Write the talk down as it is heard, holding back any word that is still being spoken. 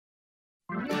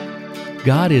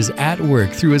God is at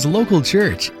work through His local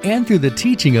church and through the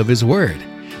teaching of His Word.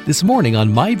 This morning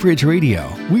on My Bridge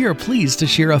Radio, we are pleased to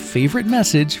share a favorite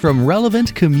message from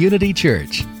Relevant Community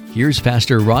Church. Here's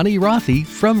Pastor Ronnie Rothe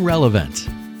from Relevant.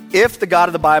 If the God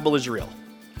of the Bible is real,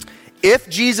 if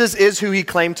Jesus is who He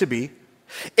claimed to be,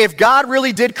 if God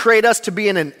really did create us to be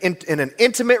in an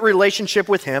intimate relationship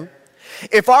with Him,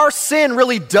 if our sin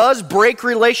really does break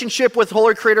relationship with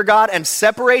Holy Creator God and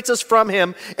separates us from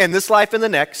Him in this life and the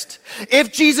next,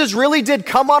 if Jesus really did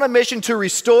come on a mission to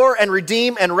restore and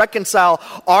redeem and reconcile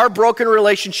our broken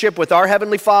relationship with our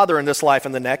Heavenly Father in this life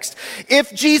and the next,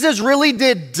 if Jesus really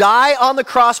did die on the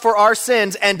cross for our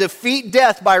sins and defeat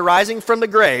death by rising from the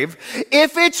grave,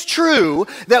 if it's true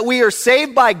that we are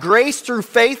saved by grace through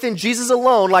faith in Jesus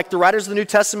alone, like the writers of the New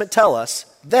Testament tell us,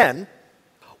 then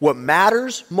what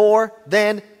matters more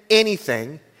than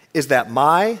anything is that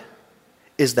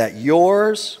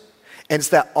yours, and it's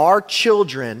that our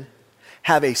children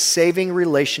have a saving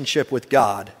relationship with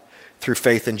God through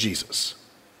faith in Jesus.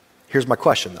 Here's my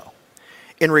question though.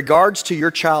 In regards to your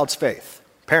child's faith,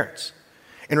 parents,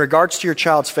 in regards to your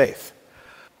child's faith,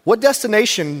 what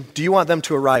destination do you want them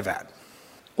to arrive at?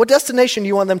 What destination do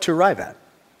you want them to arrive at?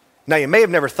 Now, you may have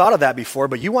never thought of that before,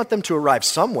 but you want them to arrive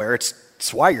somewhere.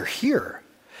 It's why you're here.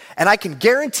 And I can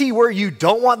guarantee where you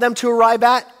don't want them to arrive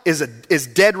at is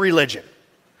dead religion.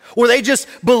 Where they just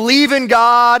believe in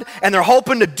God and they're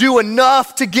hoping to do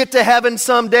enough to get to heaven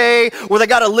someday. Where they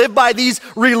got to live by these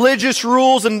religious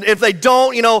rules, and if they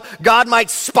don't, God might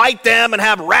spite them and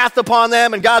have wrath upon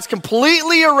them, and God's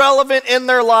completely irrelevant in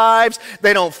their lives.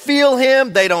 They don't feel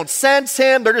Him, they don't sense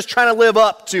Him, they're just trying to live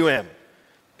up to Him.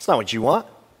 That's not what you want.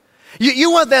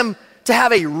 You want them to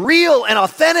have a real and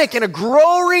authentic and a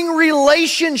growing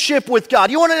relationship with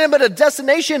God. You want them at a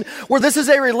destination where this is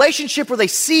a relationship where they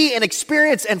see and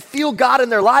experience and feel God in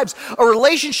their lives, a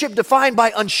relationship defined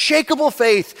by unshakable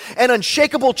faith and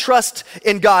unshakable trust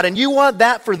in God. And you want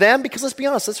that for them because, let's be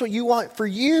honest, that's what you want for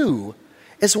you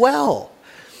as well.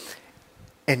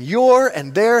 And your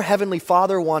and their Heavenly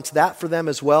Father wants that for them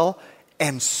as well,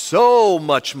 and so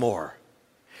much more.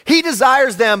 He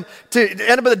desires them to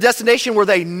end up at a destination where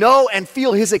they know and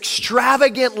feel His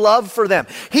extravagant love for them.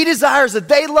 He desires that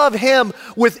they love Him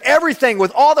with everything,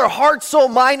 with all their heart, soul,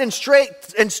 mind, and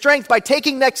strength by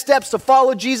taking next steps to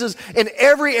follow Jesus in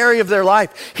every area of their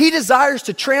life. He desires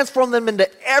to transform them into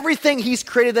everything He's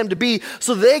created them to be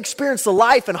so that they experience the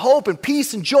life and hope and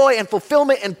peace and joy and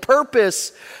fulfillment and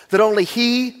purpose that only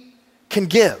He can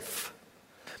give.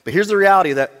 But here's the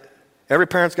reality that every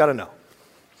parent's got to know.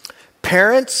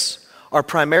 Parents are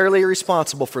primarily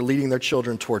responsible for leading their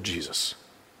children toward Jesus.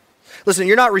 Listen,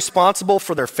 you're not responsible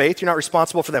for their faith. You're not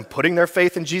responsible for them putting their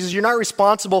faith in Jesus. You're not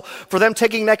responsible for them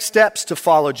taking next steps to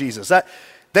follow Jesus.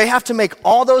 They have to make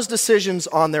all those decisions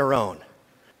on their own.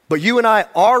 But you and I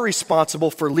are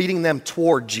responsible for leading them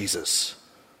toward Jesus,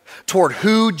 toward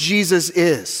who Jesus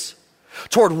is,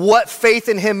 toward what faith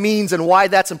in Him means and why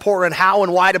that's important, and how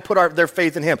and why to put their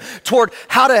faith in Him, toward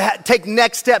how to take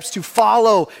next steps to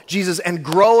follow Jesus and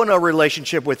grow in a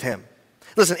relationship with Him.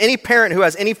 Listen, any parent who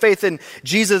has any faith in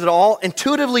Jesus at all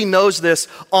intuitively knows this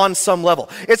on some level.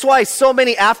 It's why so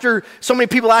many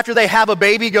people after they have a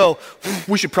baby go,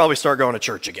 we should probably start going to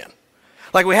church again.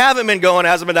 Like, we haven't been going, it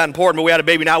hasn't been that important, but we had a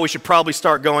baby, now we should probably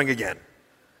start going again.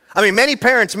 I mean, many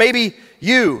parents, maybe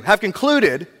you, have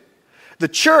concluded the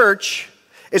church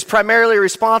is primarily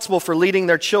responsible for leading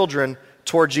their children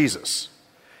toward Jesus.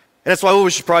 And that's why we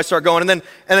should probably start going. And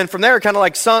then from there, kind of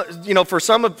like for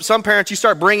some parents, you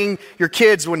start bringing your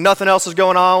kids when nothing else is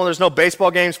going on, when there's no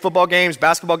baseball games, football games,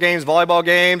 basketball games, volleyball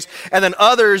games. And then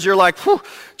others, you're like,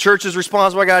 church is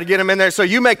responsible, I got to get them in there. So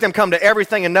you make them come to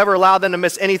everything and never allow them to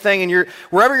miss anything. And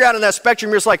wherever you're at in that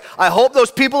spectrum, you're just like, I hope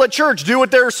those people at church do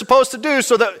what they're supposed to do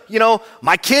so that,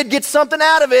 my kid gets something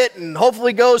out of it and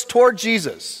hopefully goes toward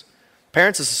Jesus.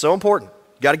 Parents, this is so important.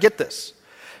 You got to get this.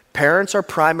 Parents are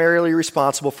primarily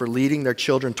responsible for leading their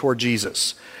children toward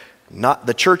Jesus.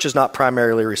 The church is not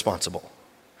primarily responsible.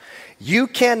 You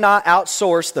cannot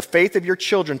outsource the faith of your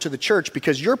children to the church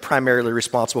because you're primarily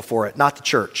responsible for it, not the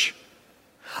church.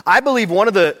 I believe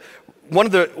one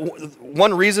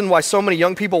reason why so many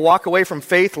young people walk away from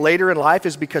faith later in life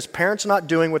is because parents are not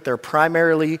doing what they're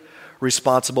primarily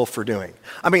responsible for doing.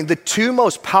 I mean, the two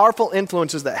most powerful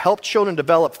influences that help children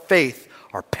develop faith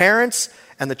are parents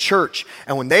and the church.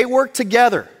 And when they work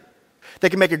together, they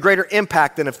can make a greater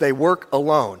impact than if they work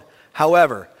alone.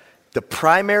 However, the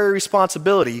primary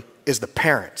responsibility is the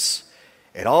parents.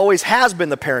 It always has been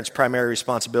the parents' primary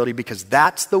responsibility because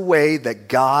that's the way that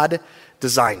God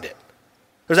designed it.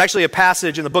 There's actually a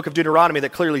passage in the book of Deuteronomy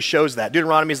that clearly shows that.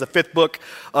 Deuteronomy is the fifth book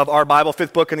of our Bible,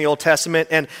 fifth book in the Old Testament,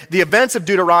 and the events of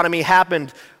Deuteronomy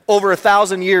happened over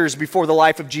 1,000 years before the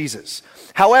life of Jesus.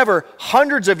 However,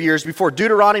 hundreds of years before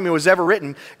Deuteronomy was ever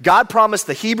written, God promised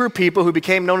the Hebrew people, who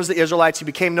became known as the Israelites, who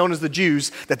became known as the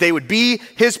Jews, that they would be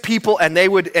his people and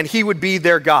he would be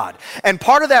their God. And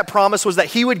part of that promise was that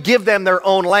he would give them their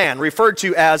own land, referred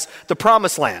to as the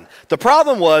Promised Land. The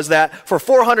problem was that for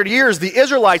 400 years, the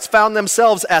Israelites found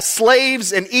themselves as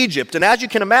slaves in Egypt. And as you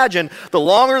can imagine, the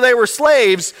longer they were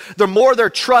slaves, the more their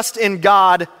trust in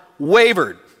God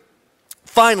wavered.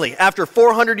 Finally, after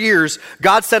 400 years,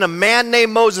 God sent a man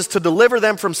named Moses to deliver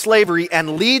them from slavery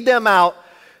and lead them out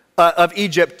of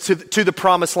Egypt to the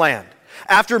Promised Land.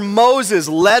 After Moses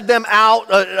led them out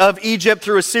of Egypt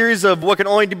through a series of what can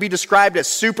only be described as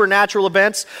supernatural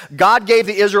events, God gave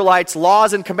the Israelites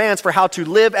laws and commands for how to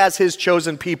live as his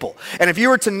chosen people. And if you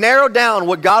were to narrow down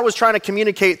what God was trying to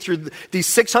communicate through these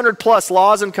 600 plus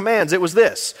laws and commands, it was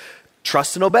this: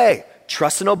 trust and obey.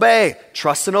 Trust and obey,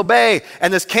 trust and obey.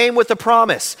 And this came with a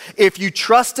promise. If you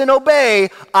trust and obey,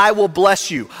 I will bless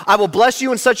you. I will bless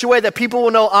you in such a way that people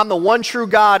will know I'm the one true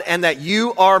God and that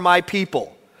you are my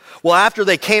people. Well, after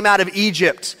they came out of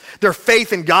Egypt, their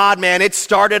faith in God, man, it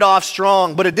started off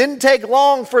strong, but it didn't take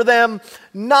long for them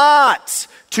not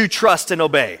to trust and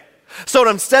obey. So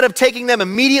instead of taking them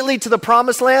immediately to the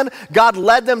Promised Land, God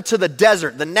led them to the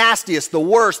desert, the nastiest, the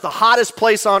worst, the hottest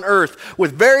place on earth,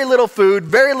 with very little food,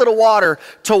 very little water,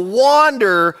 to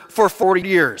wander for 40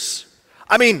 years.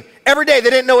 I mean, every day they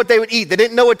didn't know what they would eat. They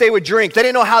didn't know what they would drink. They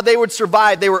didn't know how they would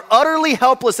survive. They were utterly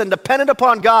helpless and dependent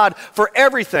upon God for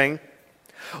everything,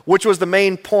 which was the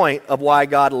main point of why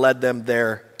God led them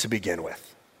there to begin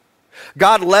with.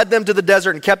 God led them to the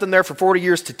desert and kept them there for 40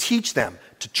 years to teach them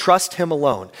to trust him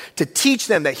alone, to teach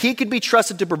them that he could be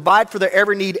trusted to provide for their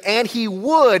every need, and he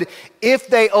would if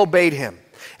they obeyed him.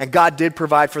 And God did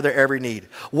provide for their every need.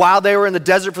 While they were in the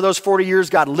desert for those 40 years,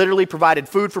 God literally provided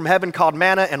food from heaven called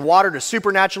manna and water to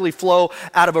supernaturally flow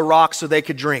out of a rock so they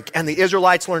could drink. And the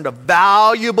Israelites learned a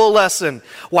valuable lesson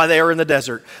while they were in the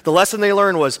desert. The lesson they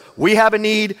learned was, we have a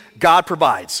need, God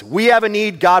provides. We have a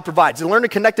need, God provides. They learned to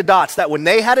connect the dots, that when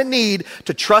they had a need,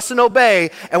 to trust and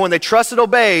obey, and when they trusted and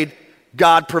obeyed,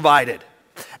 God provided.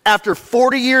 After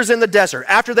 40 years in the desert,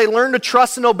 after they learned to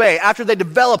trust and obey, after they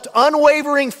developed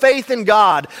unwavering faith in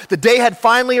God, the day had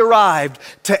finally arrived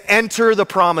to enter the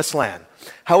Promised Land.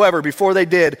 However, before they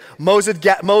did,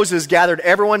 Moses gathered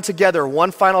everyone together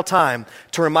one final time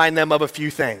to remind them of a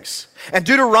few things. And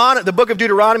the book of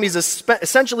Deuteronomy is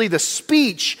essentially the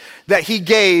speech that he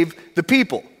gave the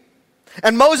people.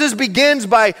 And Moses begins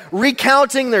by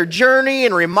recounting their journey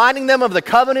and reminding them of the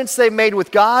covenants they made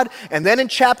with God. And then in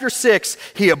chapter 6,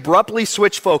 he abruptly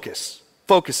switched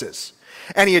focuses.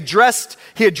 And he addressed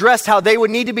how they would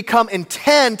need to become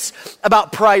intent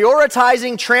about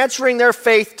prioritizing transferring their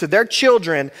faith to their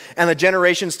children and the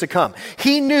generations to come.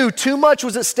 He knew too much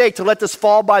was at stake to let this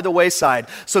fall by the wayside.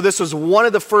 So this was one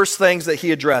of the first things that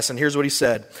he addressed. And here's what he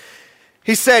said.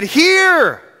 He said,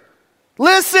 "Hear,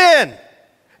 listen.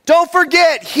 Don't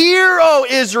forget, hear, O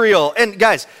Israel." And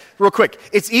guys, real quick,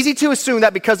 it's easy to assume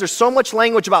that because there's so much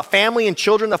language about family and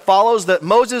children that follows, that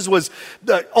Moses was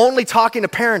only talking to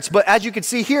parents. But as you can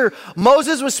see here,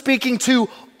 Moses was speaking to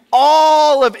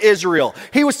all of Israel.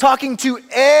 He was talking to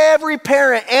every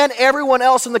parent and everyone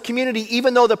else in the community,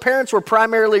 even though the parents were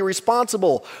primarily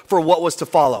responsible for what was to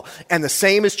follow. And the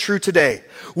same is true today.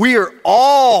 We are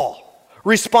all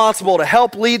responsible to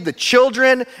help lead the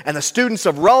children and the students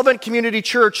of Relevant Community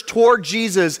Church toward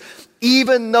Jesus,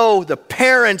 even though the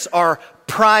parents are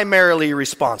primarily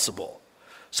responsible.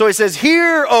 So he says,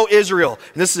 "Hear, O Israel,"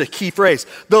 and this is a key phrase,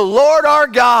 "the Lord our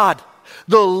God,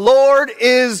 the Lord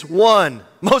is one."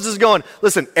 Moses is going,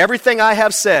 listen, everything I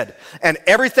have said and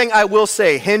everything I will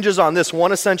say hinges on this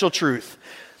one essential truth,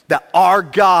 that our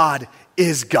God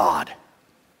is God.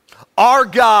 Our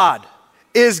God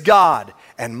is God.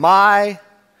 And my,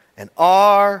 and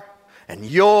our, and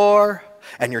your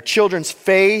children's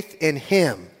faith in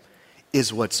him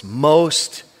is what's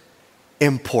most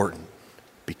important.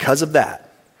 Because of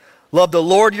that, love the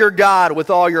Lord your God with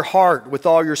all your heart, with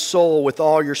all your soul, with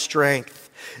all your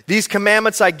strength. These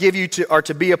commandments I give you are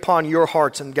to be upon your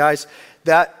hearts. And guys,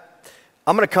 I'm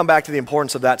going to come back to the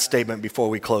importance of that statement before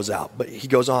we close out. But he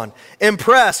goes on.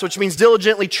 Impress, which means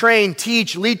diligently train,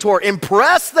 teach, lead toward.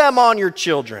 Impress them on your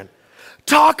children.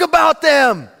 Talk about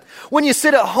them when you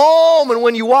sit at home and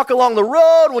when you walk along the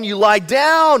road, when you lie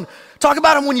down. Talk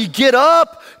about them when you get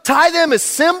up. Tie them as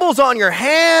symbols on your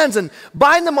hands and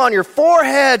bind them on your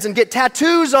foreheads and get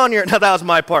tattoos on your... No, that was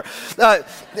my part.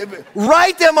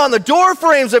 Write them on the door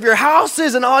frames of your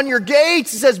houses and on your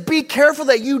gates. He says, be careful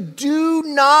that you do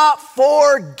not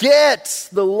forget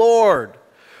the Lord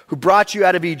who brought you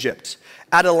out of Egypt,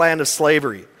 out of the land of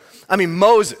slavery. I mean,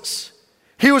 Moses,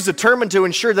 he was determined to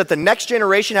ensure that the next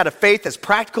generation had a faith as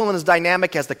practical and as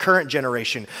dynamic as the current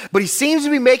generation. But he seems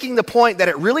to be making the point that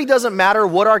it really doesn't matter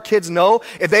what our kids know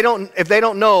if they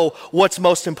don't know what's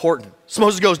most important. So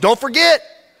Moses goes, don't forget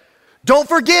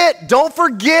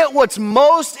what's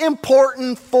most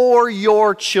important for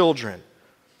your children.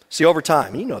 See, over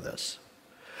time, you know this.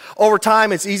 Over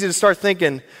time, it's easy to start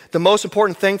thinking the most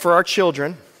important thing for our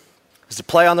children is to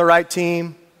play on the right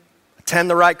team, attend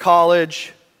the right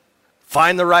college,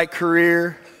 find the right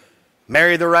career,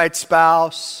 marry the right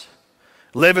spouse,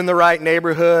 live in the right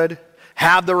neighborhood,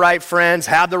 have the right friends,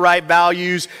 have the right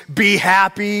values, be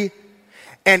happy.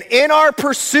 And in our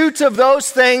pursuit of those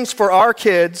things for our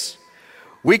kids,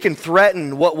 we can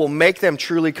threaten what will make them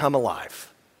truly come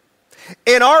alive.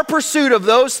 In our pursuit of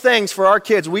those things for our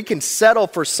kids, we can settle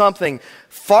for something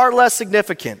far less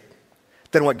significant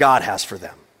than what God has for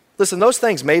them. Listen, those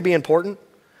things may be important,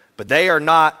 but they are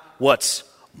not what's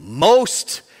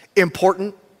most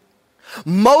important.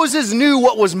 Moses knew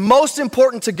what was most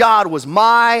important to God was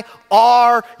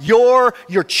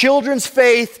your children's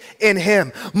faith in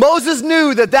him. Moses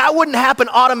knew that wouldn't happen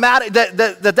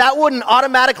that wouldn't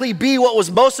automatically be what was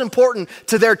most important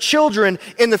to their children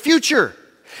in the future.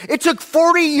 It took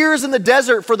 40 years in the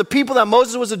desert for the people that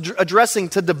Moses was addressing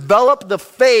to develop the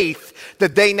faith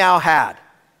that they now had.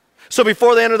 So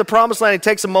before they enter the promised land, he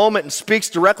takes a moment and speaks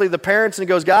directly to the parents and he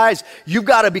goes, guys, you've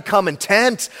got to become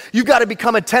intent. You've got to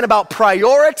become intent about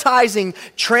prioritizing,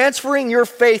 transferring your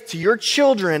faith to your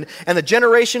children and the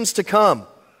generations to come.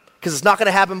 Because it's not going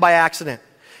to happen by accident.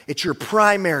 It's your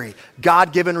primary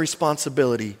God-given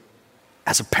responsibility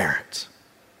as a parent.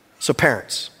 So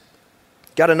parents,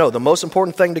 got to know the most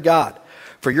important thing to God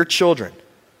for your children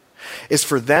is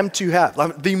for them to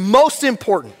have, the most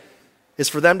important is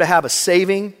for them to have a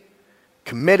saving,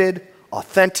 committed,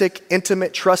 authentic,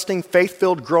 intimate, trusting,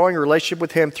 faith-filled, growing relationship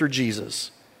with him through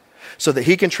Jesus so that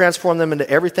he can transform them into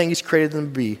everything he's created them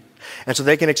to be and so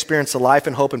they can experience the life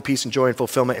and hope and peace and joy and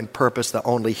fulfillment and purpose that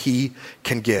only he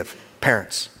can give.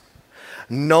 Parents,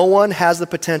 no one has the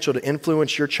potential to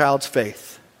influence your child's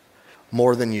faith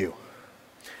more than you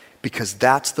because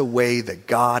that's the way that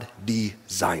God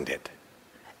designed it.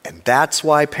 And that's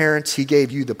why, parents, he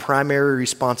gave you the primary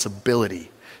responsibility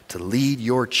to lead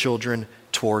your children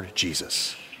toward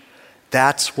Jesus.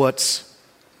 That's what's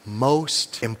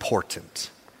most important.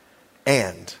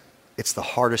 And it's the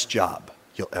hardest job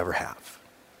you'll ever have.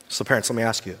 So parents, let me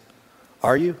ask you,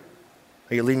 are you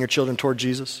leading your children toward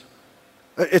Jesus?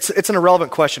 It's an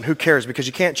irrelevant question. Who cares? Because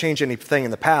you can't change anything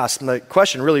in the past. And the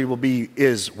question really will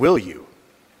you?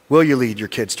 Will you lead your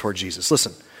kids toward Jesus?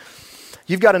 Listen.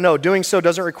 You've got to know doing so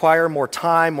doesn't require more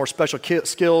time, more special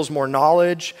skills, more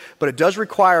knowledge, but it does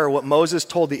require what Moses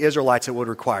told the Israelites it would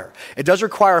require. It does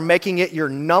require making it your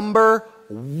number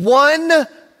one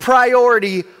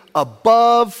priority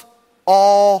above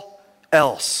all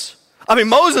else. I mean,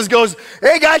 Moses goes,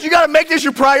 hey guys, you got to make this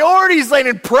your priority. He's saying,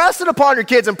 impress it upon your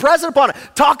kids, impress it upon it.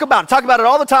 Talk about it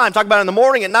all the time. Talk about it in the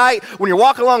morning, at night, when you're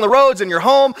walking along the roads in your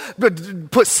home.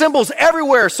 Put symbols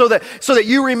everywhere so that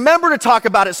you remember to talk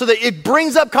about it, so that it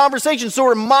brings up conversation, so it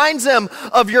reminds them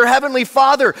of your heavenly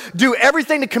Father. Do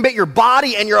everything to commit your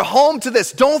body and your home to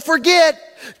this. Don't forget.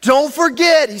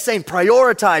 He's saying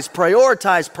prioritize.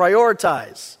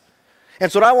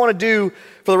 And so what I want to do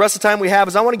for the rest of the time we have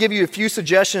is I want to give you a few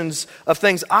suggestions of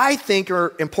things I think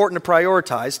are important to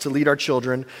prioritize to lead our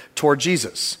children toward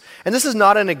Jesus. And this is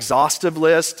not an exhaustive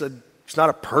list. It's not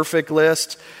a perfect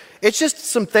list. It's just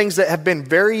some things that have been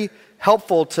very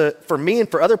helpful for me and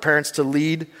for other parents to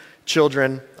lead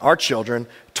our children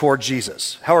toward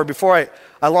Jesus. However, before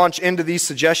I launch into these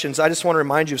suggestions, I just want to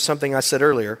remind you of something I said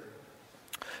earlier.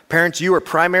 Parents, you are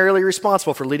primarily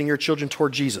responsible for leading your children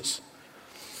toward Jesus.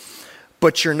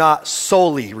 But you're not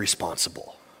solely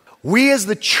responsible. We as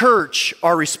the church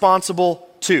are responsible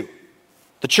too.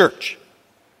 The church.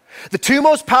 The two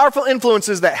most powerful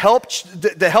influences that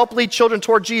help lead children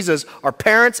toward Jesus are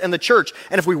parents and the church.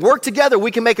 And if we work together, we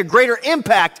can make a greater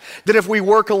impact than if we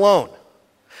work alone.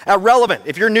 At Relevant,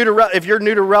 if you're new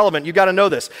to Relevant, you got to know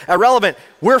this. At Relevant,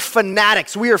 we're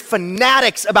fanatics. We are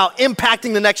fanatics about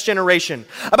impacting the next generation,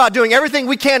 about doing everything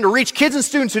we can to reach kids and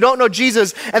students who don't know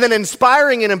Jesus, and then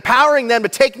inspiring and empowering them to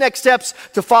take next steps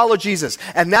to follow Jesus.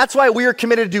 And that's why we are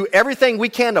committed to do everything we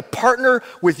can to partner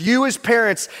with you as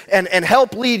parents and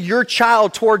help lead your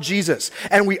child toward Jesus.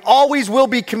 And we always will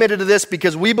be committed to this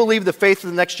because we believe the faith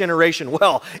of the next generation,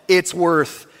 well, it's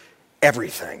worth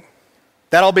everything.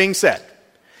 That all being said,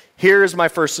 here is my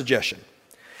first suggestion.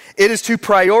 It is to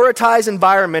prioritize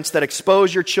environments that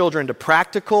expose your children to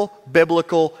practical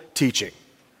biblical teaching.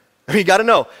 I mean, you got to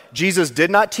know, Jesus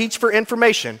did not teach for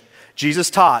information. Jesus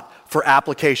taught for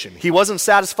application. He wasn't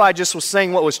satisfied just with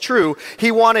saying what was true. He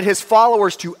wanted his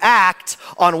followers to act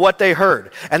on what they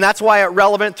heard. And that's why at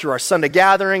Relevant, through our Sunday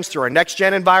gatherings, through our next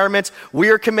gen environments, we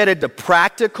are committed to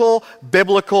practical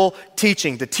biblical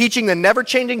teaching, to teaching the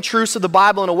never-changing truths of the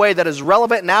Bible in a way that is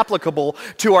relevant and applicable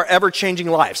to our ever-changing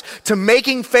lives, to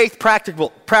making faith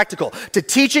practical, to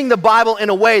teaching the Bible in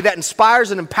a way that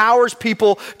inspires and empowers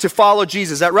people to follow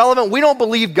Jesus. At Relevant, we don't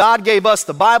believe God gave us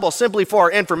the Bible simply for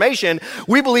our information.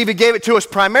 We believe He gave it to us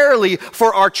primarily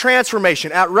for our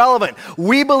transformation. At Relevant,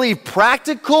 we believe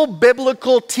practical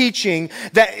biblical teaching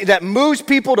that moves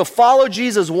people to follow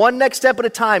Jesus one next step at a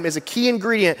time is a key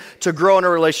ingredient to grow in a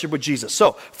relationship with Jesus.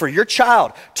 So for your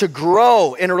child to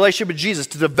grow in a relationship with Jesus,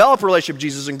 to develop a relationship with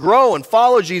Jesus and grow and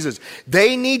follow Jesus,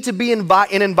 they need to be in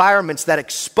environments that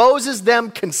exposes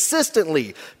them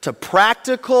consistently to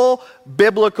practical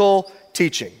biblical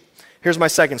teaching. Here's my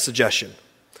second suggestion.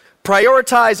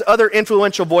 Prioritize other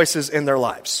influential voices in their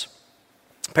lives.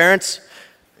 Parents,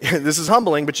 this is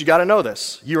humbling, but you got to know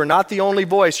this. You are not the only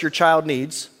voice your child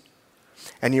needs,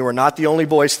 and you are not the only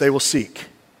voice they will seek.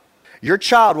 Your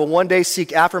child will one day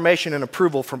seek affirmation and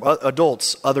approval from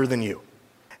adults other than you.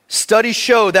 Studies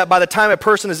show that by the time a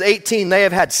person is 18, they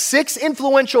have had 6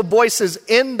 influential voices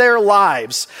in their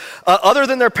lives, other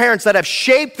than their parents, that have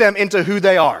shaped them into who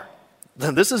they are.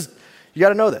 You got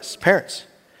to know this, parents.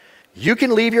 You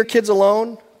can leave your kids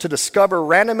alone to discover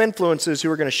random influences who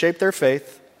are going to shape their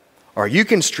faith, or you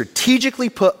can strategically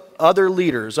put other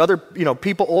leaders,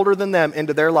 people older than them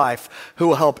into their life who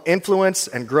will help influence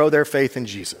and grow their faith in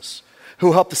Jesus, who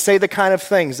will help to say the kind of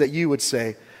things that you would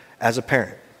say as a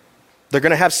parent. They're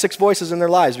going to have 6 voices in their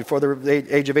lives before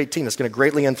the age of 18 that's going to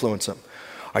greatly influence them.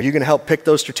 Are you going to help pick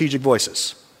those strategic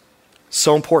voices?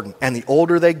 So important. And the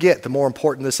older they get, the more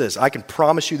important this is. I can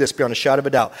promise you this beyond a shadow of a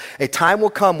doubt. A time will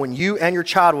come when you and your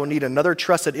child will need another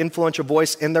trusted, influential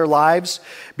voice in their lives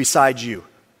besides you.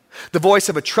 The voice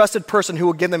of a trusted person who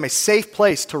will give them a safe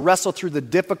place to wrestle through the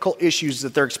difficult issues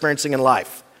that they're experiencing in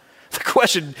life. The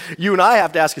question you and I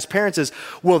have to ask as parents is,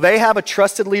 will they have a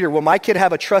trusted leader? Will my kid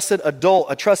have a trusted adult,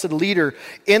 a trusted leader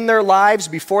in their lives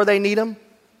before they need them,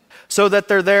 so that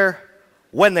they're there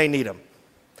when they need them?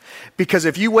 Because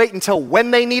if you wait until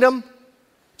when they need them,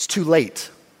 it's too late.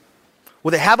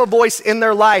 Will they have a voice in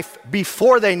their life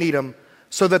before they need them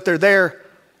so that they're there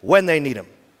when they need them?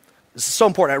 This is so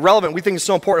important. At Relevant, we think it's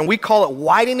so important. We call it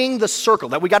widening the circle,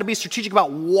 that we got to be strategic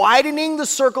about widening the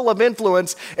circle of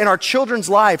influence in our children's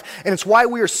life. And it's why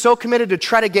we are so committed to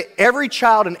try to get every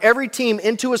child and every team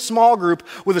into a small group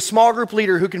with a small group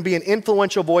leader who can be an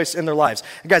influential voice in their lives.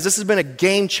 And guys, this has been a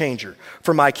game changer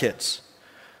for my kids.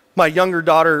 My younger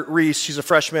daughter, Reese, she's a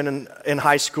freshman in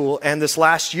high school, and this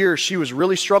last year, she was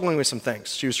really struggling with some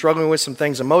things. She was struggling with some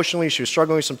things emotionally. She was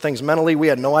struggling with some things mentally. We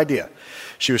had no idea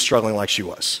she was struggling like she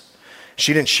was.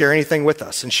 She didn't share anything with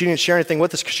us, and she didn't share anything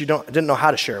with us because she didn't know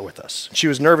how to share it with us. She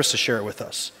was nervous to share it with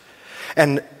us.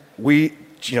 And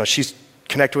she's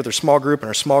connected with her small group and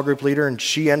her small group leader, and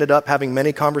she ended up having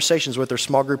many conversations with her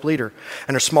small group leader.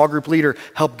 And her small group leader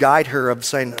helped guide her of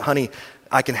saying, honey,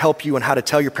 I can help you on how to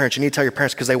tell your parents. You need to tell your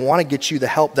parents because they want to get you the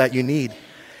help that you need.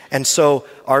 And so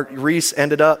our Reese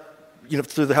ended up,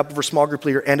 through the help of her small group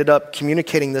leader, ended up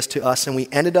communicating this to us, and we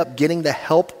ended up getting the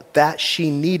help that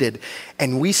she needed.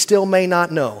 And we still may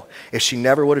not know if she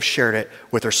never would have shared it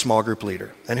with her small group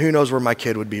leader. And who knows where my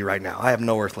kid would be right now. I have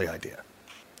no earthly idea.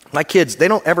 My kids, they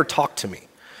don't ever talk to me.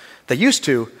 They used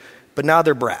to, but now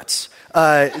they're brats.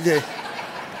 And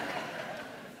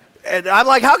I'm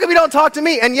like, how come you don't talk to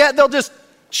me? And yet they'll just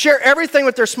share everything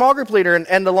with their small group leader.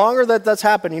 And the longer that's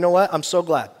happened, you know what? I'm so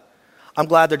glad. I'm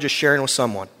glad they're just sharing with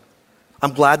someone.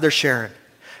 I'm glad they're sharing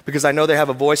because I know they have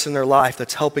a voice in their life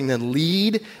that's helping them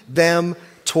lead them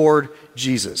toward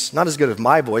Jesus. Not as good as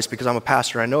my voice because I'm a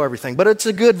pastor, I know everything, but it's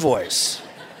a good voice.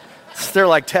 They're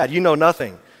like, Dad, you know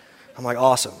nothing. I'm like,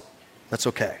 awesome. That's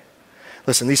okay.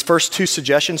 Listen, these first two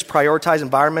suggestions prioritize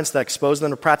environments that expose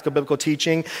them to practical biblical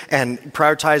teaching and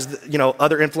prioritize,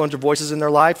 other influential voices in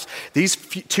their lives. These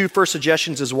two first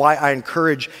suggestions is why I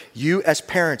encourage you as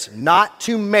parents not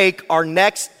to make our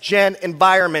next gen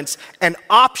environments an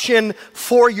option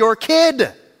for your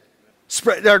kid.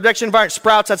 Our next gen environment,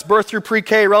 Sprouts, that's birth through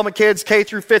pre-K, relevant kids, K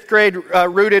through fifth grade,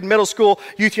 Rooted, middle school,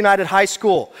 Youth United, high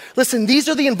school. Listen, these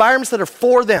are the environments that are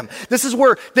for them. This is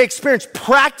where they experience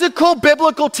practical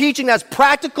biblical teaching that's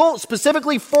practical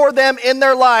specifically for them in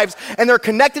their lives. And they're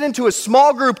connected into a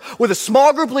small group with a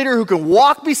small group leader who can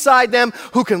walk beside them,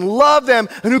 who can love them,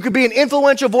 and who can be an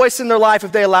influential voice in their life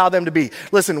if they allow them to be.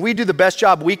 Listen, we do the best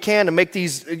job we can to make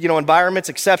these, environments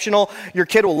exceptional. Your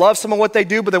kid will love some of what they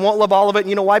do, but they won't love all of it. And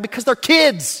you know why? Because they're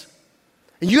kids.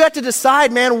 And you have to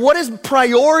decide, man, what is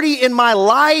priority in my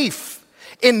life,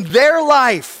 in their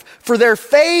life, for their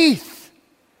faith?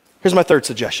 Here's my third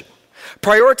suggestion.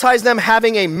 Prioritize them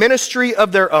having a ministry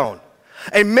of their own.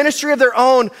 A ministry of their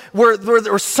own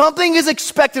where something is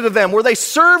expected of them, where they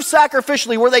serve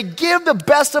sacrificially, where they give the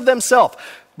best of themselves.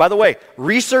 By the way,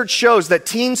 research shows that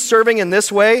teens serving in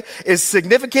this way is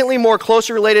significantly more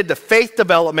closely related to faith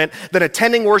development than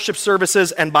attending worship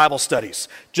services and Bible studies,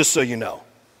 just so you know.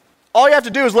 All you have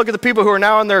to do is look at the people who are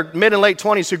now in their mid and late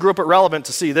 20s who grew up at Relevant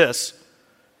to see this.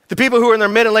 The people who are in their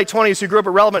mid and late 20s who grew up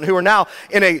at Relevant, who are now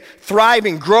in a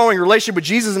thriving, growing relationship with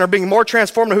Jesus and are being more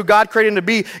transformed to who God created them to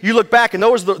be, you look back and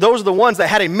those are the ones that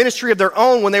had a ministry of their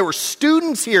own when they were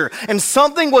students here and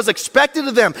something was expected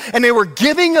of them and they were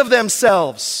giving of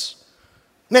themselves.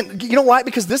 Man, you know why?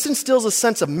 Because this instills a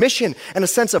sense of mission and a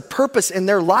sense of purpose in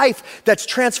their life that's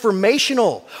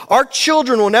transformational. Our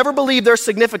children will never believe they're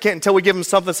significant until we give them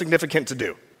something significant to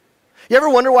do. You ever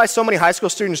wonder why so many high school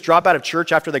students drop out of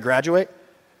church after they graduate?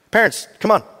 Parents,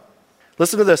 come on,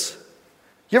 listen to this.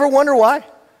 You ever wonder why?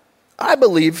 I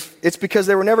believe it's because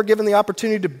they were never given the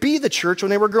opportunity to be the church when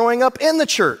they were growing up in the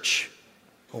church.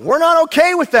 Well, we're not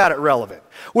okay with that at Relevant,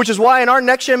 which is why in our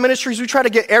Next Gen ministries, we try to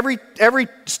get every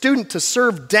student to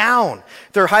serve down.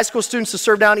 If they're high school students, to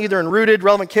serve down either in Rooted,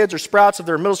 Relevant Kids, or Sprouts. If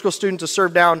they're a middle school student, to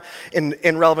serve down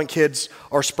in Relevant Kids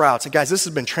or Sprouts. And guys, this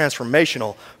has been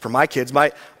transformational for my kids.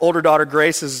 My older daughter,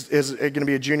 Grace, is going to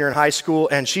be a junior in high school,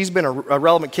 and she's been a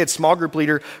Relevant Kids small group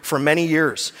leader for many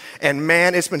years. And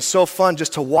man, it's been so fun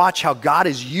just to watch how God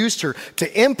has used her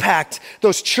to impact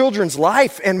those children's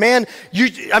life. And man,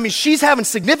 she's having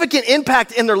significant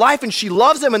impact in their life, and she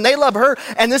loves them and they love her,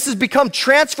 and this has become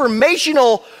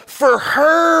transformational for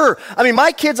her.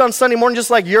 My kids on Sunday morning,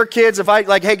 just like your kids, if I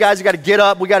hey guys, you got to get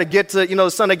up, we got to get to the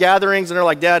Sunday gatherings, and they're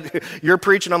like, Dad, you're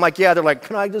preaching. I'm like, yeah. They're like,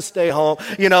 can I just stay home?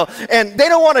 And they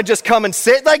don't want to just come and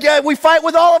sit. We fight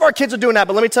with all of our kids are doing that,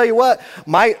 but let me tell you what,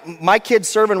 my kids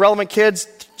serve in Relevant Kids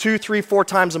 2, 3, 4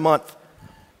 times a month,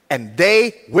 and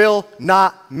they will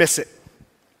not miss it.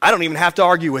 I don't even have to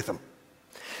argue with them.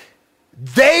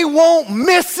 They won't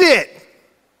miss it.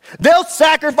 They'll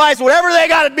sacrifice whatever they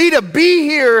got to be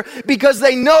here because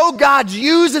they know God's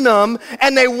using them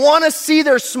and they want to see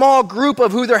their small group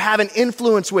of who they're having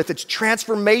influence with. It's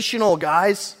transformational,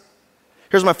 guys.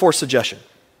 Here's my fourth suggestion.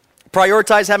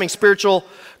 Prioritize having spiritual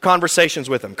conversations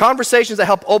with them. Conversations that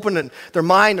help open their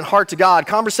mind and heart to God.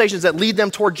 Conversations that lead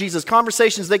them toward Jesus.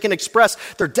 Conversations they can express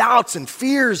their doubts and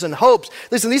fears and hopes.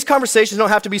 Listen, these conversations don't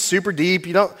have to be super deep.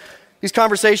 These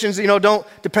conversations, don't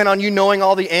depend on you knowing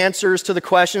all the answers to the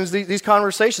questions. These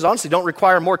conversations, honestly, don't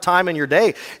require more time in your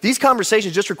day. These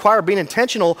conversations just require being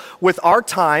intentional with our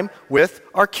time with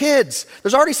our kids.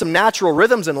 There's already some natural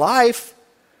rhythms in life.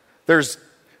 There's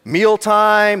meal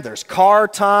time, there's car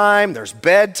time, there's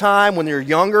bedtime. When you're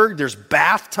younger, there's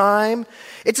bath time.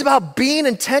 It's about being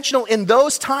intentional in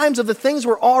those times of the things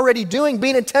we're already doing,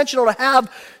 being intentional to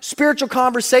have spiritual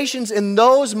conversations in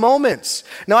those moments.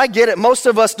 Now, I get it. Most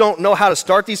of us don't know how to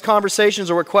start these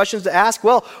conversations or what questions to ask.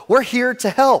 Well, we're here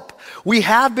to help. We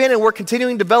have been and we're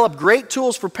continuing to develop great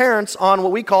tools for parents on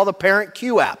what we call the Parent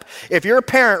Q app. If you're a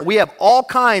parent, we have all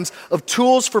kinds of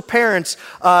tools for parents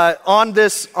on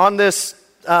this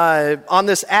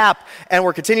app, and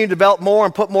we're continuing to develop more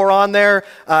and put more on there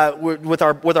with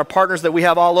our partners that we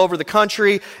have all over the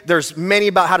country. There's many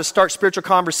about how to start spiritual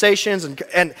conversations,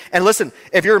 and listen,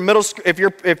 if you're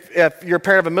a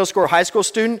parent of a middle school or high school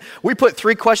student, we put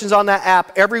 3 questions on that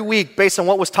app every week based on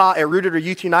what was taught at Rooted or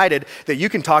Youth United that you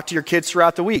can talk to your kids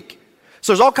throughout the week.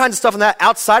 So there's all kinds of stuff in that.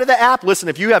 Outside of the app, listen,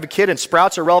 if you have a kid in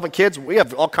Sprouts or Relevant Kids, we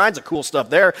have all kinds of cool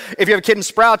stuff there. If you have a kid in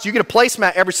Sprouts, you get a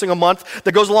placemat every single month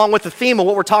that goes along with the theme of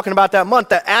what we're talking about that month,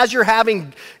 that as you're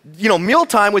having,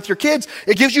 mealtime with your kids,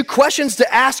 it gives you questions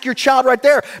to ask your child right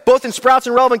there. Both in Sprouts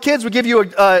and Relevant Kids, we give you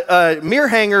a mirror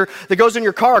hanger that goes in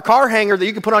your car, a car hanger that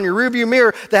you can put on your rearview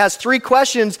mirror that has 3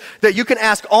 questions that you can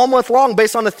ask all month long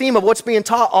based on the theme of what's being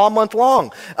taught all month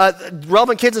long.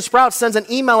 Relevant Kids and Sprouts sends an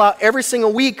email out every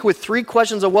single week with 3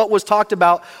 questions of what was talked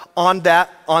about on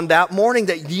that morning,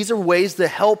 that these are ways to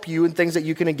help you and things that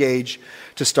you can engage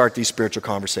to start these spiritual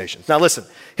conversations. Now listen,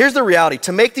 here's the reality.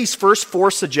 To make these first 4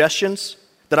 suggestions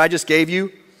that I just gave you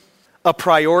a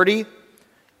priority,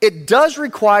 it does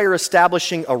require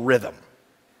establishing a rhythm.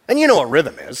 And you know what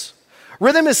rhythm is.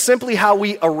 Rhythm is simply how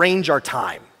we arrange our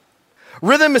time.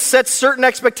 Rhythm sets certain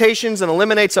expectations and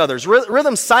eliminates others.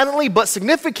 Rhythm silently but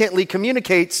significantly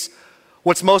communicates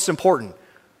what's most important.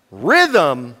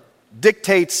 Rhythm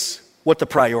dictates what the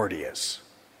priority is.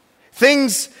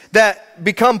 Things that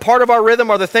become part of our rhythm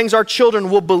are the things our children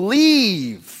will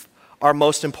believe are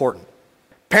most important.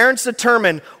 Parents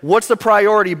determine what's the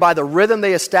priority by the rhythm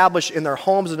they establish in their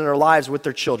homes and in their lives with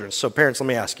their children. So parents, let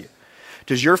me ask you,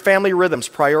 does your family rhythms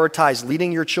prioritize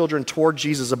leading your children toward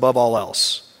Jesus above all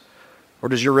else? Or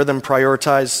does your rhythm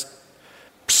prioritize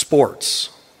sports,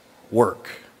 work,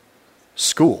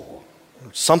 school,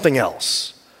 something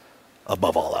else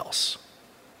above all else?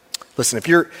 Listen, if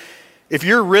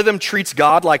your rhythm treats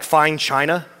God like fine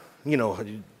china, any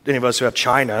of us who have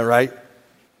china, right?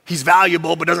 He's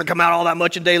valuable but doesn't come out all that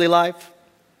much in daily life.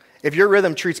 If your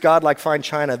rhythm treats God like fine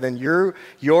china, then your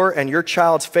and your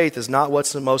child's faith is not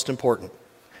what's the most important.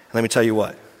 And let me tell you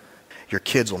what, your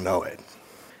kids will know it.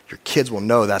 Your kids will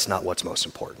know that's not what's most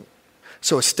important.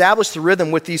 So establish the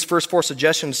rhythm with these first 4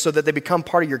 suggestions so that they become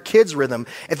part of your kids' rhythm.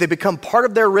 If they become part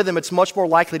of their rhythm, it's much more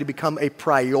likely to become a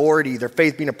priority, their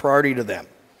faith being a priority to them.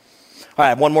 All right, I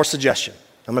have one more suggestion.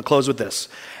 I'm going to close with this.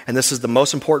 And this is the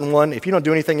most important one. If you don't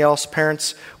do anything else,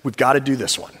 parents, we've got to do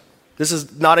this one. This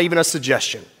is not even a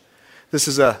suggestion. This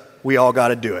is we all got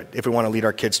to do it if we want to lead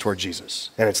our kids toward Jesus.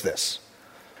 And it's this.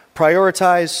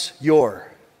 Prioritize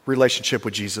your relationship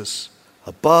with Jesus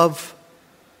above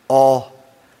all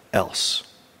else.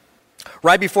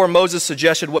 Right before Moses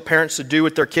suggested what parents should do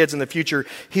with their kids in the future,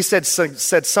 he said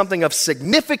something of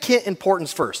significant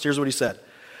importance first. Here's what he said.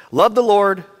 Love the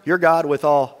Lord, your God, with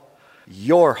all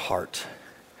your heart,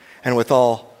 and with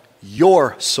all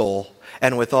your soul,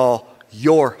 and with all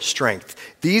your strength.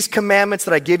 These commandments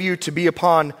that I give you to be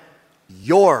upon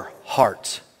your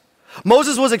heart.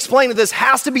 Moses was explaining that this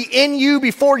has to be in you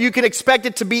before you can expect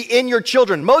it to be in your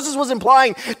children. Moses was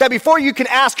implying that before you can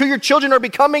ask who your children are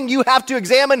becoming, you have to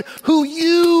examine who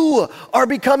you are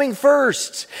becoming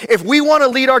first. If we want to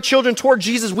lead our children toward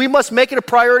Jesus, we must make it a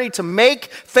priority to make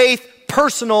faith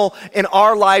personal in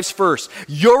our lives first.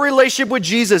 Your relationship with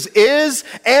Jesus is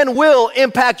and will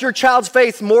impact your child's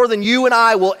faith more than you and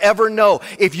I will ever know.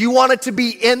 If you want it to be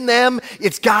in them,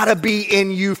 it's got to be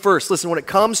in you first. Listen, when it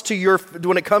comes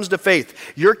to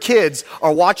faith, your kids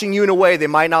are watching you in a way they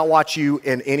might not watch you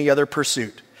in any other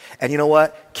pursuit. And you know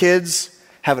what? Kids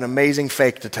have an amazing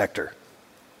fake detector.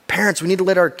 Parents, we need to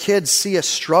let our kids see us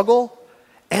struggle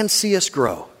and see us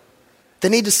grow. They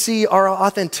need to see our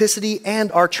authenticity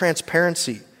and our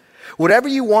transparency. Whatever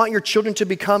you want your children to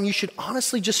become, you should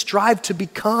honestly just strive to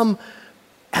become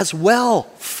as well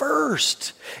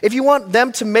first. If you want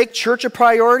them to make church a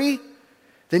priority,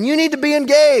 then you need to be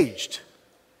engaged.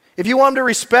 If you want them to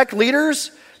respect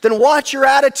leaders, then watch your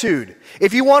attitude.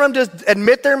 If you want them to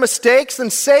admit their mistakes,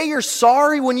 then say you're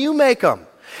sorry when you make them.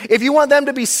 If you want them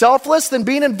to be selfless, then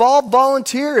being involved,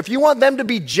 volunteer. If you want them to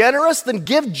be generous, then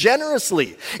give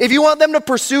generously. If you want them to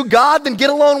pursue God, then get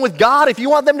alone with God. If you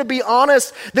want them to be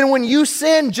honest, then when you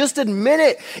sin, just admit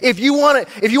it. If you want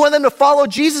them to follow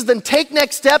Jesus, then take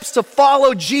next steps to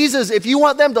follow Jesus. If you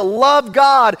want them to love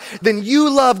God, then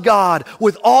you love God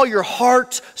with all your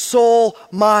heart, soul,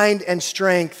 mind, and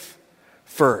strength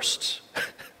first.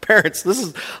 Parents, this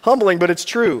is humbling, but it's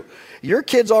true. Your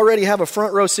kids already have a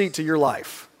front row seat to your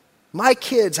life. My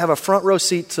kids have a front row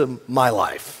seat to my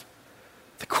life.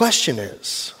 The question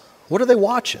is, what are they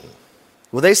watching?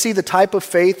 Will they see the type of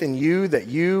faith in you that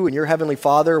you and your Heavenly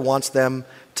Father wants them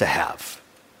to have?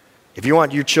 If you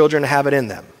want your children to have it in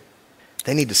them,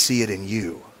 they need to see it in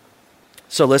you.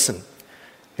 So listen,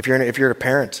 if you're a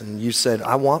parent and you said,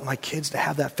 I want my kids to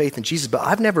have that faith in Jesus, but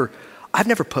I've never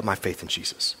put my faith in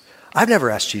Jesus. I've never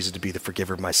asked Jesus to be the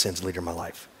forgiver of my sins, leader of my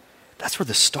life. That's where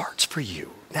this starts for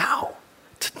you now,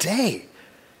 today.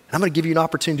 And I'm going to give you an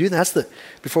opportunity to do that.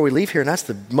 Before we leave here, and that's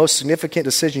the most significant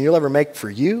decision you'll ever make for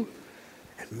you.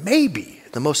 And maybe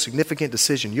the most significant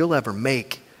decision you'll ever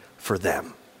make for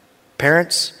them.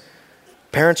 Parents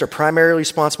are primarily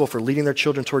responsible for leading their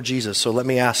children toward Jesus. So let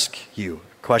me ask you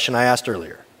a question I asked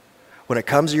earlier. When it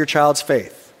comes to your child's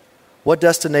faith, what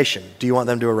destination do you want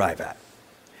them to arrive at?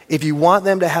 If you want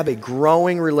them to have a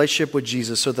growing relationship with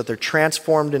Jesus so that they're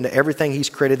transformed into everything he's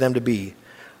created them to be,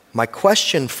 my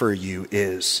question for you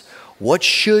is, what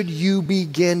should you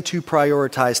begin to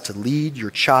prioritize to lead your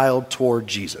child toward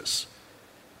Jesus?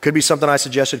 Could be something I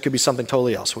suggested, could be something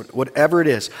totally else. Whatever it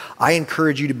is, I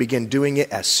encourage you to begin doing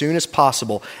it as soon as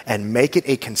possible and make it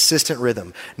a consistent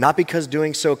rhythm. Not because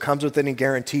doing so comes with any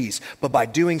guarantees, but by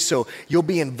doing so, you'll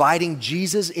be inviting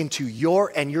Jesus into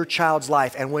your and your child's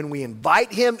life. And when we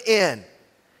invite him in,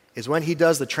 is when he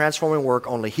does the transforming work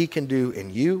only he can do in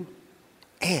you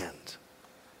and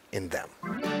in them.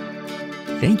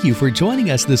 Thank you for joining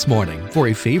us this morning for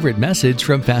a favorite message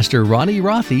from Pastor Ronnie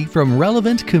Rothe from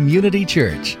Relevant Community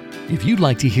Church. If you'd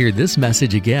like to hear this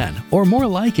message again or more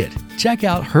like it, check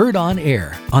out Heard on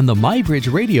Air on the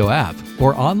MyBridge Radio app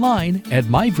or online at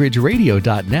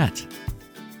mybridgeradio.net.